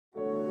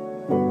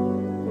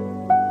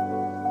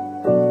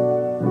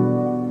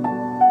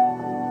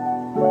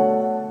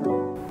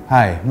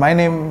Hi, my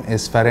name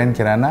is Farian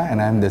Kirana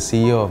and I'm the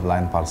CEO of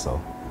Lion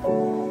Parcel.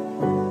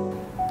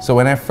 So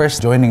when I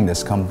first joining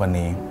this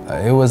company,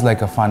 it was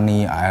like a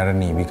funny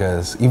irony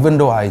because even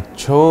though I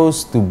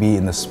chose to be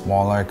in a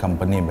smaller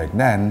company back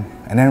then,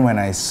 and then when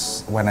I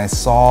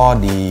saw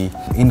the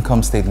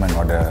income statement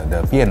or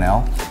the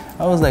P&L,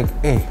 I was like,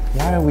 hey,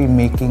 why are we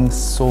making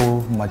so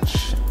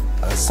much,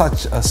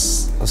 such a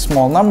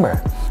small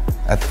number?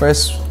 At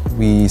first,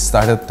 we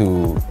started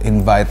to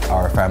invite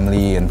our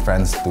family and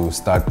friends to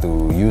start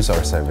to use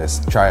our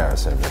service, try our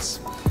service.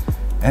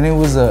 And it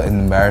was an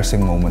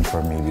embarrassing moment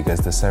for me because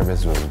the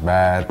service was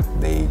bad.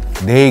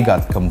 They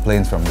got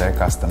complaints from their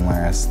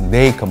customers.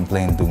 They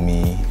complained to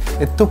me.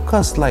 It took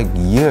us like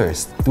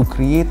years to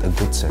create a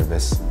good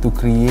service, to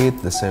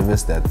create the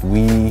service that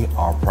we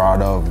are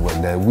proud of,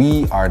 that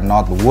we are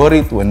not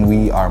worried when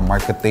we are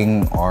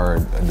marketing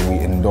or we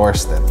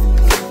endorse them.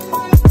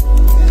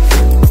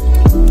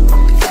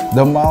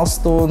 The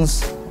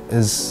milestones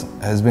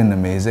has been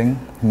amazing.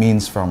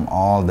 Means from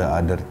all the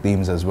other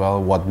teams as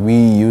well. What we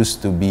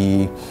used to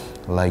be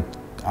like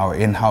our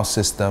in-house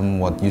system,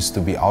 what used to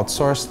be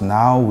outsourced,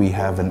 now we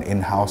have an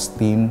in-house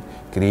team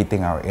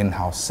creating our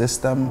in-house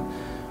system.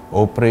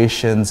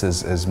 Operations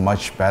is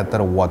much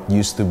better. What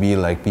used to be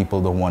like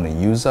people don't want to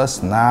use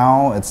us,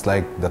 now it's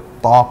like the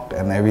talk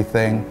and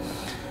everything.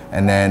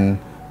 And then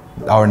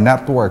our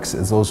networks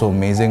is also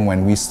amazing.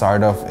 When we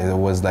start off, it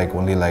was like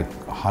only like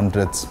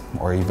hundreds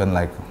or even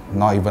like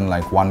not even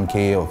like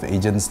 1K of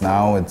agents.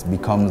 Now it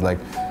becomes like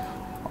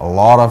a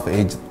lot of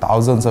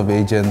thousands of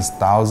agents,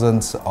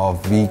 thousands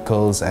of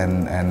vehicles,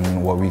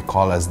 and what we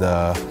call as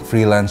the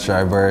freelance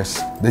drivers.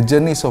 The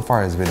journey so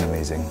far has been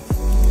amazing.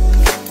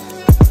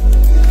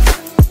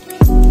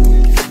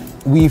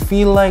 We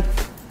feel like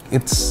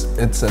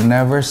it's a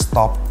never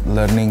stop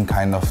learning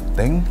kind of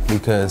thing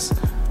because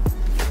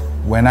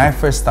when I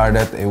first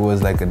started, it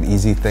was like an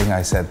easy thing.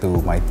 I said to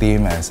my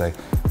team, I was like,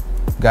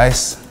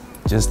 guys,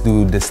 just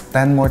do this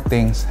 10 more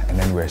things and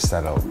then we're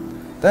settled.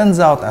 Turns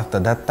out after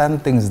that 10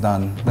 things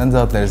done, turns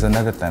out there's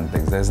another 10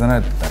 things, there's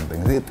another 10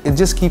 things. It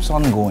just keeps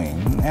on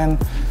going. And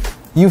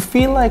you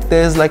feel like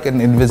there's like an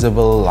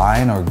invisible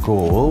line or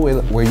goal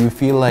where you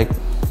feel like,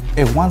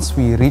 hey, once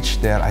we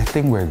reach there, I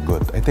think we're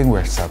good. I think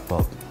we're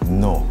settled.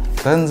 No.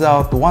 Turns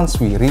out once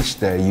we reach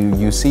there,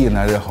 you see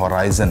another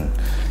horizon.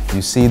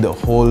 You see the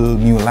whole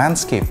new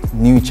landscape,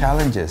 new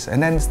challenges.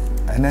 And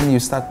then you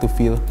start to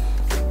feel,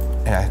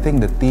 hey, I think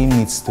the team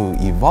needs to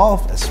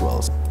evolve as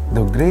well.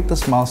 The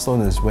greatest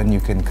milestone is when you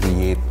can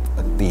create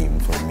a team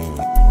for me.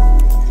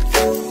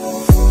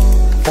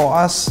 For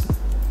us,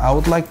 I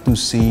would like to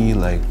see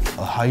like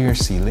a higher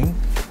ceiling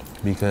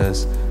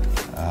because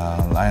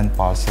Lion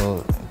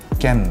Parcel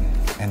can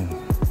and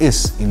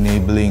is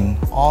enabling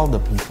all the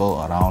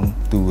people around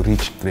to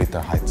reach greater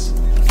heights.